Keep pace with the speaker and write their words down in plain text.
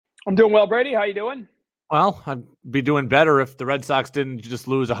I'm doing well, Brady. How you doing? Well, I'd be doing better if the Red Sox didn't just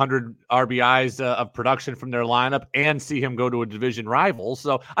lose 100 RBIs of production from their lineup and see him go to a division rival.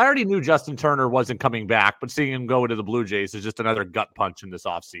 So I already knew Justin Turner wasn't coming back, but seeing him go to the Blue Jays is just another gut punch in this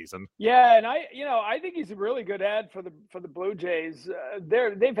offseason. Yeah, and I think he's a really good ad for the Blue Jays.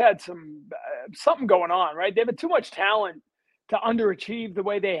 They've had some something going on, right? They've had too much talent to underachieve the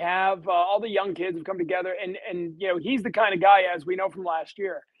way they have. All the young kids have come together, and he's the kind of guy, as we know from last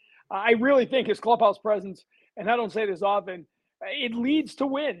year. I really think his clubhouse presence, and I don't say this often, it leads to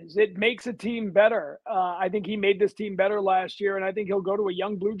wins. It makes a team better. I think he made this team better last year, and I think he'll go to a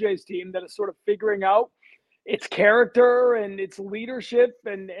young Blue Jays team that is sort of figuring out its character and its leadership,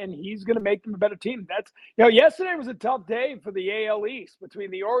 and he's going to make them a better team. That's yesterday was a tough day for the AL East between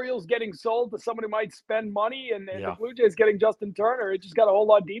the Orioles getting sold to someone who might spend money and the Yeah. Blue Jays getting Justin Turner. It just got a whole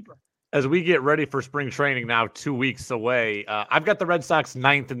lot deeper. As we get ready for spring training now, 2 weeks away, I've got the Red Sox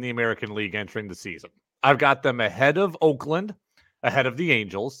ninth in the American League entering the season. I've got them ahead of Oakland, ahead of the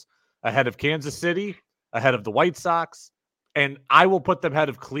Angels, ahead of Kansas City, ahead of the White Sox, and I will put them ahead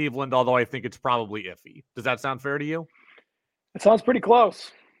of Cleveland, although I think it's probably iffy. Does that sound fair to you? It sounds pretty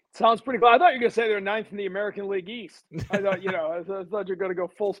close. Sounds pretty close. I thought you were going to say they're ninth in the American League East. I thought, I thought you were going to go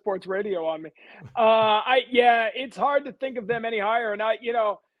full sports radio on me. It's hard to think of them any higher. And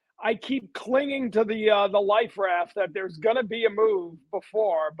I keep clinging to the life raft that there's going to be a move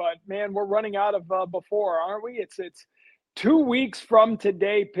before, but man, we're running out of before, aren't we? It's 2 weeks from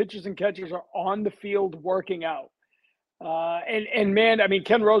today. Pitchers and catchers are on the field working out. And man, I mean,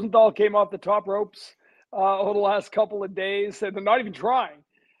 Ken Rosenthal came off the top ropes over the last couple of days, and they're not even trying.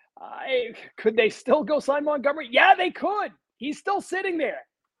 Could they still go sign Montgomery? Yeah, they could. He's still sitting there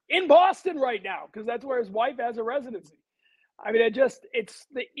in Boston right now because that's where his wife has a residency. I mean, it's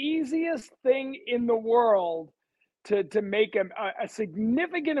the easiest thing in the world to make a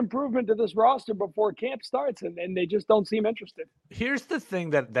significant improvement to this roster before camp starts, and they just don't seem interested. Here's the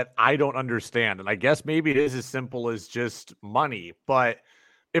thing that I don't understand, and I guess maybe it is as simple as just money, but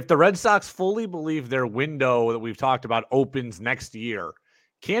if the Red Sox fully believe their window that we've talked about opens next year,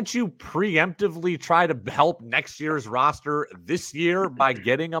 can't you preemptively try to help next year's roster this year by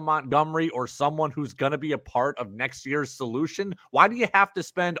getting a Montgomery or someone who's going to be a part of next year's solution? Why do you have to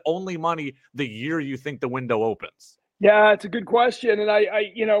spend only money the year you think the window opens? Yeah, it's a good question,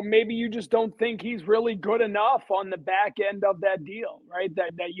 and maybe you just don't think he's really good enough on the back end of that deal, right?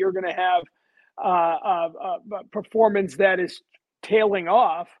 That you're going to have a performance that is tailing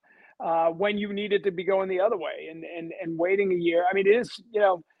off when you need it to be going the other way, and waiting a year. I mean, it is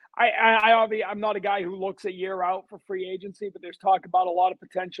I'm not a guy who looks a year out for free agency, but there's talk about a lot of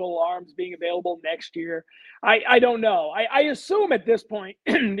potential arms being available next year. I don't know. I assume at this point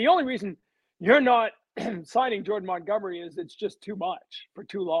the only reason you're not signing Jordan Montgomery is it's just too much for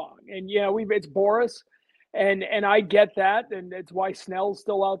too long. And it's Boris, and I get that, and it's why Snell's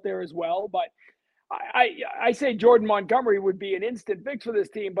still out there as well. But I say Jordan Montgomery would be an instant fix for this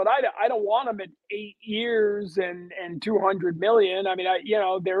team, but I don't want him at 8 years and 200 million. I mean,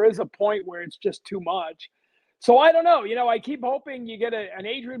 there is a point where it's just too much. So I don't know. I keep hoping you get an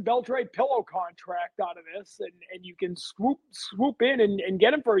Adrian Beltre pillow contract out of this, and you can swoop in and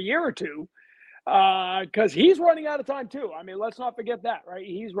get him for a year or two. Because he's running out of time too. I mean, let's not forget that, right?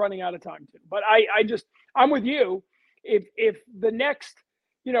 He's running out of time too. But I'm with you. If the next,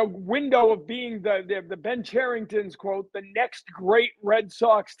 window of being the Ben Cherington's quote, the next great Red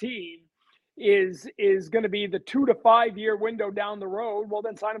Sox team is going to be the 2 to 5 year window down the road, well,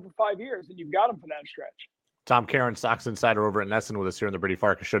 then sign him for 5 years, and you've got him for that stretch. Tom Caron, Sox Insider over at NESN with us here on the Brady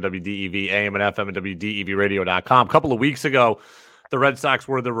Farkas Show, WDEV, AM and FM, and WDEVradio.com. A couple of weeks ago, the Red Sox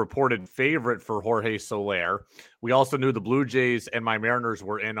were the reported favorite for Jorge Soler. We also knew the Blue Jays and my Mariners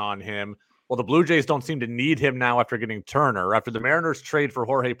were in on him. Well, the Blue Jays don't seem to need him now after getting Turner. After the Mariners trade for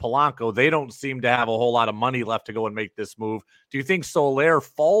Jorge Polanco, they don't seem to have a whole lot of money left to go and make this move. Do you think Soler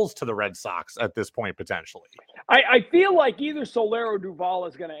falls to the Red Sox at this point, potentially? I feel like either Soler or Duvall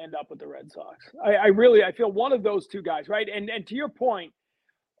is going to end up with the Red Sox. I feel one of those two guys, right? And to your point,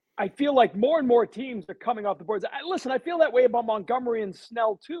 I feel like more and more teams are coming off the boards. I feel that way about Montgomery and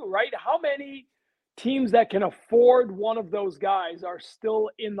Snell too, right? How many teams that can afford one of those guys are still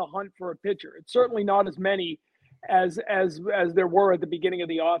in the hunt for a pitcher? It's certainly not as many as there were at the beginning of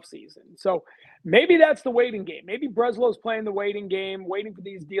the offseason. So maybe that's the waiting game. Maybe Breslow's playing the waiting game, waiting for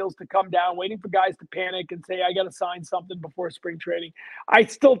these deals to come down, waiting for guys to panic and say, I got to sign something before spring training. I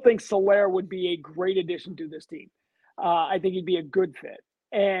still think Soler would be a great addition to this team. I think he'd be a good fit.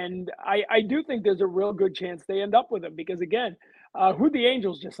 And I do think there's a real good chance they end up with him because, again, Who the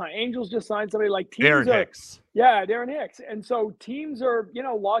Angels just signed? Angels just signed somebody like teams Darren Hicks. Yeah, Darren Hicks. And so teams are,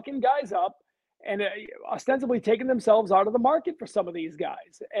 locking guys up and ostensibly taking themselves out of the market for some of these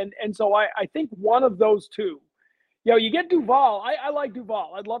guys. And so I think one of those two, you get Duvall. I like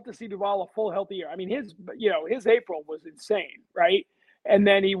Duvall. I'd love to see Duvall a full healthy year. I mean, his April was insane, right? And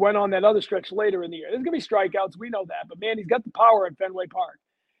then he went on that other stretch later in the year. There's going to be strikeouts. We know that. But, man, he's got the power at Fenway Park.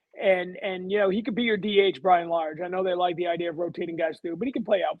 And he could be your DH by and large. I know they like the idea of rotating guys through, but he can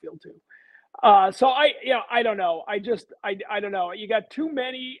play outfield too. So I don't know. I don't know. You got too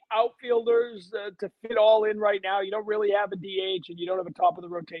many outfielders to fit all in right now. You don't really have a DH, and you don't have a top of the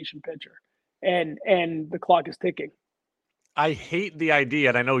rotation pitcher, and the clock is ticking. I hate the idea,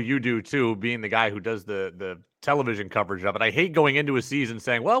 and I know you do too, being the guy who does the television coverage of it. I hate going into a season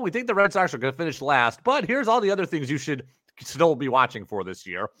saying, well, we think the Red Sox are going to finish last, but here's all the other things you should still be watching for this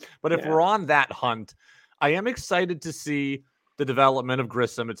year. But if we're on that hunt, I am excited to see the development of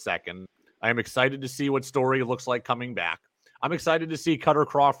Grissom at second. I am excited to see what Story looks like coming back. I'm excited to see Cutter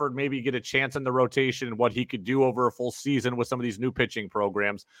Crawford maybe get a chance in the rotation and what he could do over a full season with some of these new pitching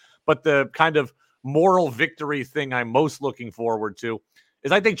programs. But the kind of moral victory thing I'm most looking forward to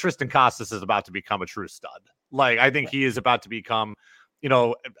is I think Tristan Casas is about to become a true stud. Like, I think he is about to become,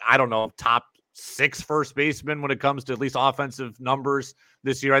 I don't know, top 6 first baseman when it comes to at least offensive numbers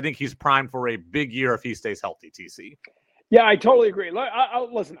this year. I think he's primed for a big year if he stays healthy, TC. Yeah, I totally agree.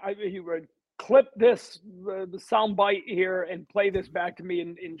 Listen, you would clip the sound bite here and play this back to me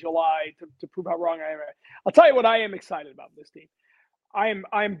in July to prove how wrong I am. I'll tell you what I am excited about this team.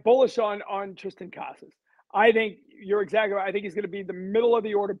 I'm bullish on Tristan Casas. I think you're exactly right. I think he's going to be the middle of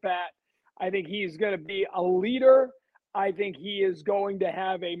the order bat. I think he's going to be a leader. I think he is going to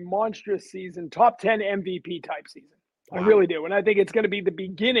have a monstrous season, top 10 MVP type season. Wow. I really do. And I think it's going to be the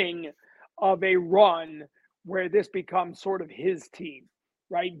beginning of a run where this becomes sort of his team,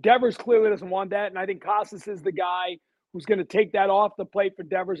 right? Devers clearly doesn't want that. And I think Casas is the guy who's going to take that off the plate for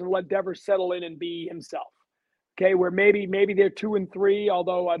Devers and let Devers settle in and be himself. Okay, where maybe they're 2 and 3,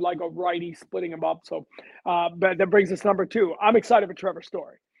 although I'd like a righty splitting them up. So, but that brings us number 2. I'm excited for Trevor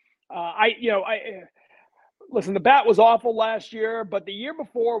Story. Listen, the bat was awful last year, but the year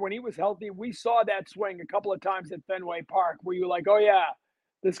before when he was healthy, we saw that swing a couple of times at Fenway Park where you were like, oh yeah,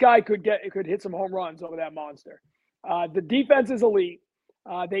 this guy could hit some home runs over that monster. The defense is elite.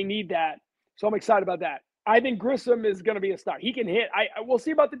 They need that. So I'm excited about that. I think Grissom is going to be a star. He can hit. We'll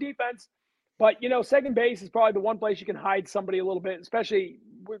see about the defense. But, second base is probably the one place you can hide somebody a little bit, especially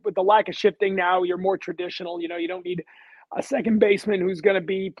with the lack of shifting now. You're more traditional. You don't need a second baseman who's going to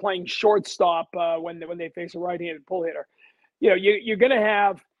be playing shortstop when they face a right-handed pull hitter. You're going to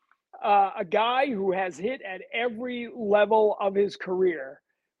have a guy who has hit at every level of his career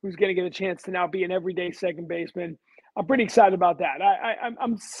who's going to get a chance to now be an everyday second baseman. I'm pretty excited about that.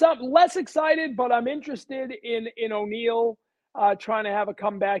 I'm less excited, but I'm interested in O'Neill trying to have a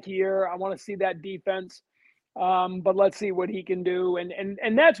comeback year. I want to see that defense, but let's see what he can do.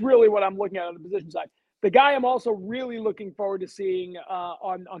 And that's really what I'm looking at on the position side. The guy I'm also really looking forward to seeing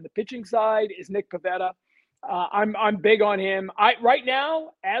on the pitching side is Nick Pivetta. I'm big on him. Right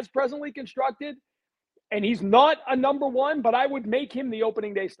now, as presently constructed, and he's not a number 1, but I would make him the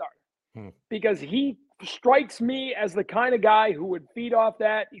opening day starter because he strikes me as the kind of guy who would feed off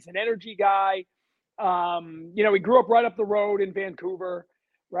that. He's an energy guy. He grew up right up the road in Vancouver,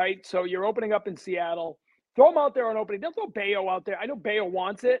 right? So you're opening up in Seattle. Throw him out there on opening. Don't throw Bayo out there. I know Bayo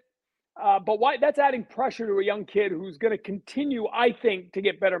wants it, but why? That's adding pressure to a young kid who's going to continue, I think, to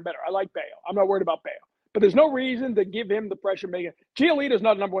get better and better. I like Bayo. I'm not worried about Bayo. But there's no reason to give him the pressure. Giolito's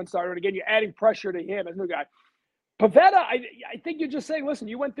not a number 1 starter. And again, you're adding pressure to him as a new guy. Pivetta, I think you're just saying, listen,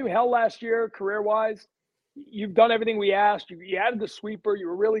 you went through hell last year career-wise. You've done everything we asked. You added the sweeper. You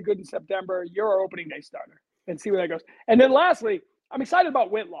were really good in September. You're our opening day starter. And see where that goes. And then lastly, I'm excited about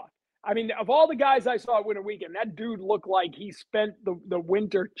Whitlock. I mean, of all the guys I saw at Winter Weekend, that dude looked like he spent the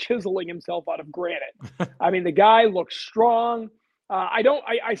winter chiseling himself out of granite. I mean, the guy looks strong.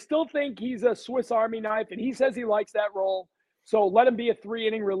 I still think he's a Swiss Army knife, and he says he likes that role. So let him be a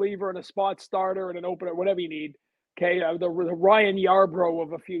 3-inning reliever and a spot starter and an opener, whatever you need. Okay, the Ryan Yarbrough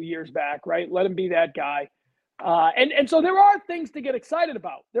of a few years back, right? Let him be that guy. And so there are things to get excited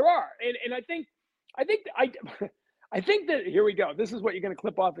about. There are, and I think that here we go. This is what you're going to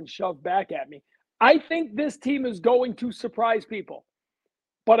clip off and shove back at me. I think this team is going to surprise people,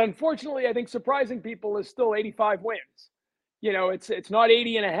 but unfortunately, I think surprising people is still 85 wins. It's not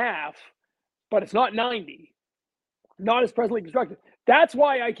 80 and a half, but it's not 90. Not as presently constructed. That's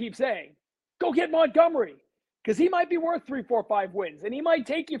why I keep saying, go get Montgomery. because he might be worth 3, 4, 5 wins. And he might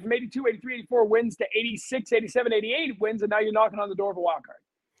take you from 82, 83, 84 wins to 86, 87, 88 wins. And now you're knocking on the door of a wild card.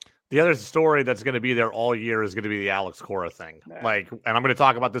 The other story that's going to be there all year is going to be the Alex Cora thing. Yeah. And I'm going to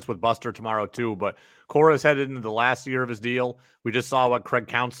talk about this with Buster tomorrow too, but Cora's headed into the last year of his deal. We just saw what Craig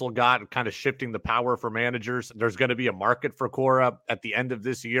Counsell got, kind of shifting the power for managers. There's going to be a market for Cora at the end of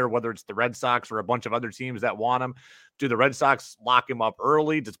this year, whether it's the Red Sox or a bunch of other teams that want him. Do the Red Sox lock him up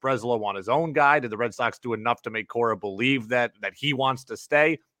early? Does Breslow want his own guy? Did the Red Sox do enough to make Cora believe that he wants to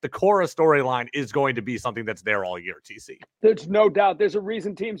stay? The Cora storyline is going to be something that's there all year, TC. There's no doubt. There's a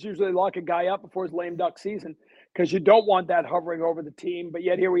reason teams usually lock a guy up before his lame duck season, because you don't want that hovering over the team. But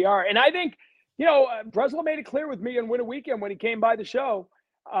yet here we are. And I think, Breslow made it clear with me on Win a Weekend when he came by the show.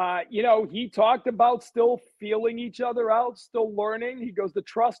 He talked about still feeling each other out, still learning. He goes, the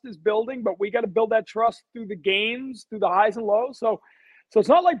trust is building, but we got to build that trust through the games, through the highs and lows. So it's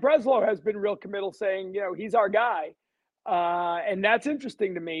not like Breslow has been real committal saying, he's our guy. And that's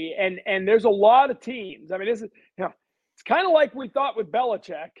interesting to me. And there's a lot of teams. I mean, this is, it's kind of like we thought with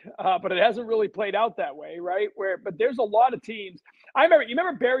Belichick, but it hasn't really played out that way, right? But there's a lot of teams. You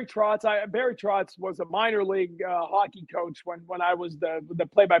remember Barry Trotz? Barry Trotz was a minor league hockey coach when I was the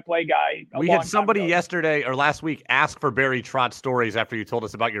play-by-play guy. We had somebody yesterday or last week ask for Barry Trotz stories after you told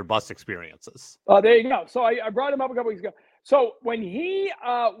us about your bus experiences. There you go. So I brought him up a couple weeks ago. So when he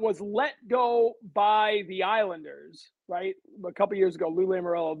was let go by the Islanders, right, a couple years ago, Lou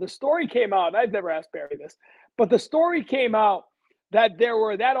Lamoriello, the story came out, and I've never asked Barry this, but the story came out that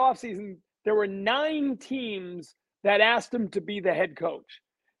that offseason, there were 9 teams that asked him to be the head coach.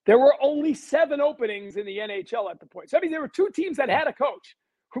 There were only 7 openings in the NHL at the point. So I mean, there were 2 teams that had a coach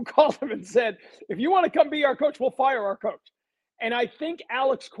who called him and said, if you want to come be our coach, we'll fire our coach. And I think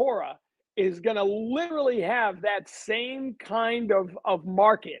Alex Cora is going to literally have that same kind of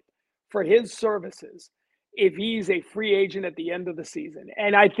market for his services if he's a free agent at the end of the season.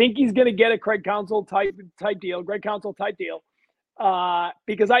 And I think he's going to get a Craig Counsell type deal,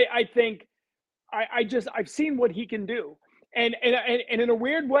 because I think I've seen what he can do. And in a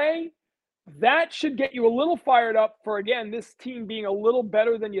weird way, that should get you a little fired up for, again, this team being a little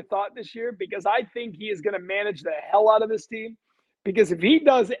better than you thought this year, because I think he is going to manage the hell out of this team. Because if he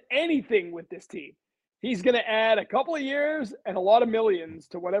does anything with this team, he's going to add a couple of years and a lot of millions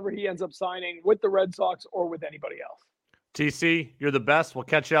to whatever he ends up signing with the Red Sox or with anybody else. TC, you're the best. We'll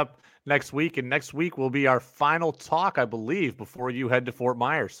catch up next week, and next week will be our final talk, I believe, before you head to Fort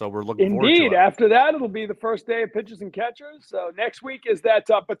Myers. So we're looking forward to it. Indeed. After that, it'll be the first day of pitchers and catchers. So next week is that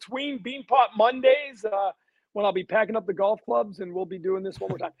between Beanpot Mondays when I'll be packing up the golf clubs, and we'll be doing this one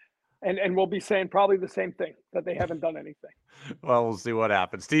more time. And we'll be saying probably the same thing, that they haven't done anything. Well, we'll see what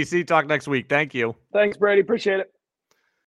happens. TC, talk next week. Thank you. Thanks, Brady. Appreciate it.